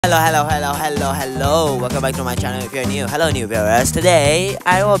Hello. Welcome back to my channel if you're new. Hello, new viewers. Today,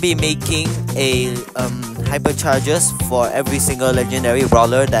 I will be making a hypercharges for every single legendary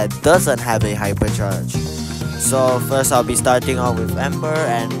brawler that doesn't have a hypercharge. So first, I'll be starting off with Ember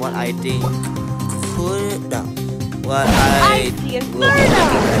and what I think. Put it down. What I will be making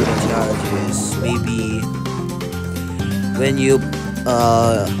hypercharge is maybe when you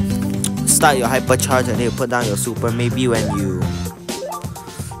start your hypercharge and then you put down your super. Maybe when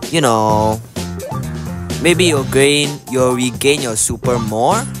you know, maybe you'll regain your super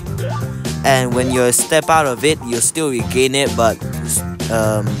more, and when you step out of it, you'll still regain it, but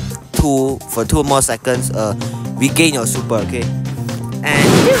for 2 more seconds, regain your super, okay?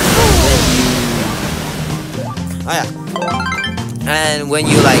 And when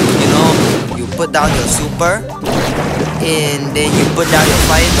you you put down your super, and then you put down your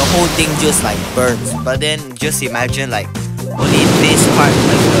fire, the whole thing just like burns. But then just imagine only this part,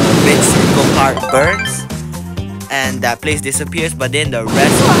 like the red circle part, burns and that place disappears, but then the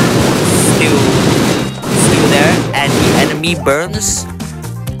rest still there, and the enemy burns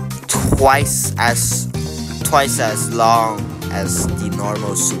twice as long as the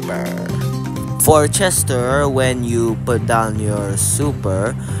normal super. For Chester, when you put down your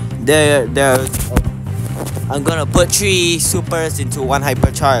super, I'm gonna put 3 supers into 1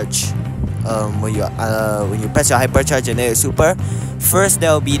 hypercharge. When you press your hypercharge and then your super, first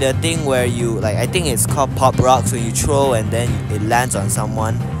there will be the thing where you I think it's called pop rocks, when you throw and then it lands on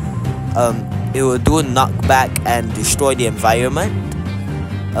someone. It will do knockback and destroy the environment.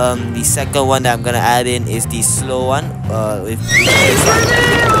 The second one that I'm gonna add in is the slow one, with this one.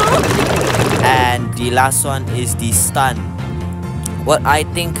 And the last one is the stun. What I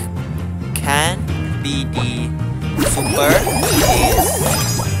think can be the super is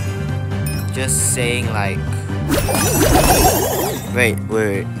just saying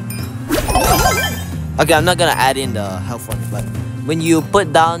wait. Okay, I'm not gonna add in the health one, but when you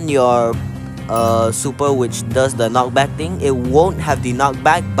put down your super, which does the knockback thing, it won't have the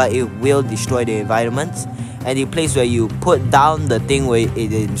knockback, but it will destroy the environments. And the place where you put down the thing where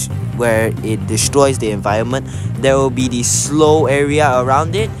it destroys the environment, there will be the slow area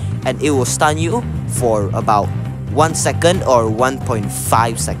around it, and it will stun you for about 1 second or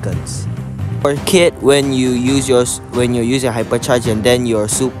 1.5 seconds. For Kit, when you use your hypercharge and then your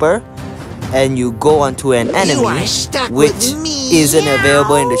super, and you go onto an enemy which isn't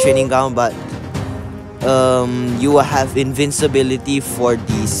available in the training ground, but you will have invincibility for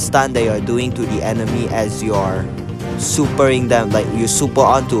the stun that you're doing to the enemy as you're supering them. Like you super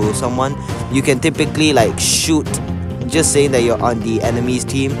onto someone, you can typically shoot. Just saying that you're on the enemy's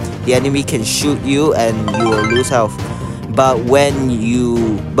team, the enemy can shoot you and you will lose health. But when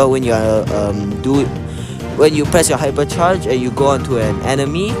you press your hypercharge and you go onto an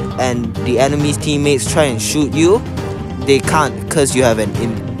enemy and the enemy's teammates try and shoot you, they can't because you have an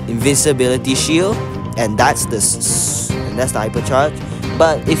invincibility shield, and that's the hypercharge.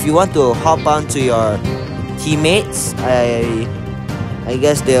 But if you want to hop onto your teammates, I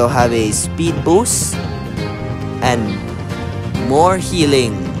guess they'll have a speed boost and more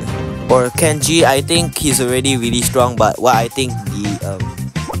healing. For Kenji, I think he's already really strong, but what I think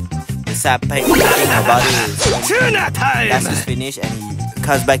the sad thing about it is that's his finish and he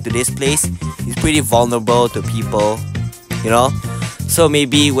comes back to this place, he's pretty vulnerable to people, so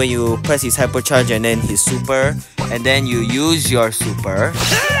maybe when you press his hypercharge and then his super, and then you use your super,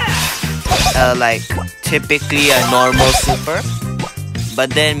 typically a normal super, but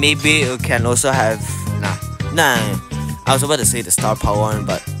then maybe you can also have I was about to say the star power one,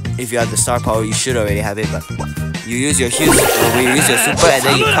 but if you have the star power, you should already have it. But you use your super and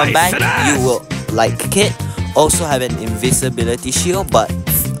then you come back, you will, like Kit, also have an invisibility shield, but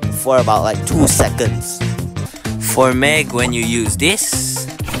for about 2 seconds. For Meg, when you use this,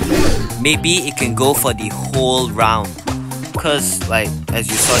 maybe it can go for the whole round, cause as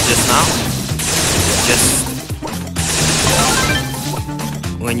you saw just now,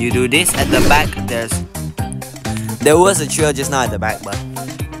 when you do this at the back, there was a trail just now at the back, but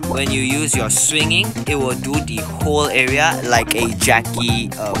when you use your swinging, it will do the whole area like a Jackie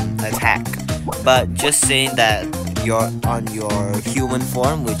attack. But just saying that you're on your human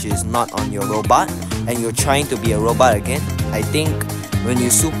form, which is not on your robot, and you're trying to be a robot again, I think when you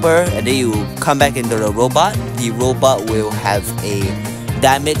super and then you come back into the robot will have a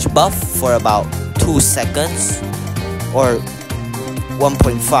damage buff for about 2 seconds or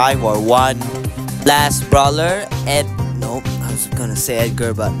 1.5 or 1. Last brawler, I was gonna say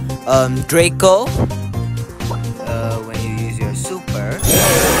Edgar, but Draco, when you use your super,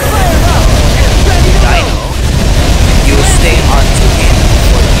 Dino, you stay onto him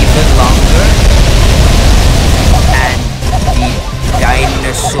for the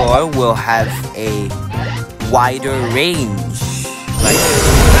car will have a wider range, like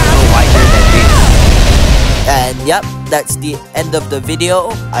wider than this. And yep, that's the end of the video.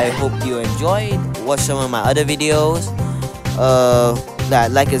 I hope you enjoyed. Watch some of my other videos.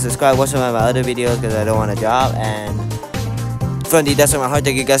 Like and subscribe. Watch some of my other videos because I don't want a job. And from the depths of my heart,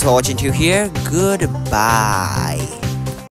 thank you guys for watching till here. Goodbye.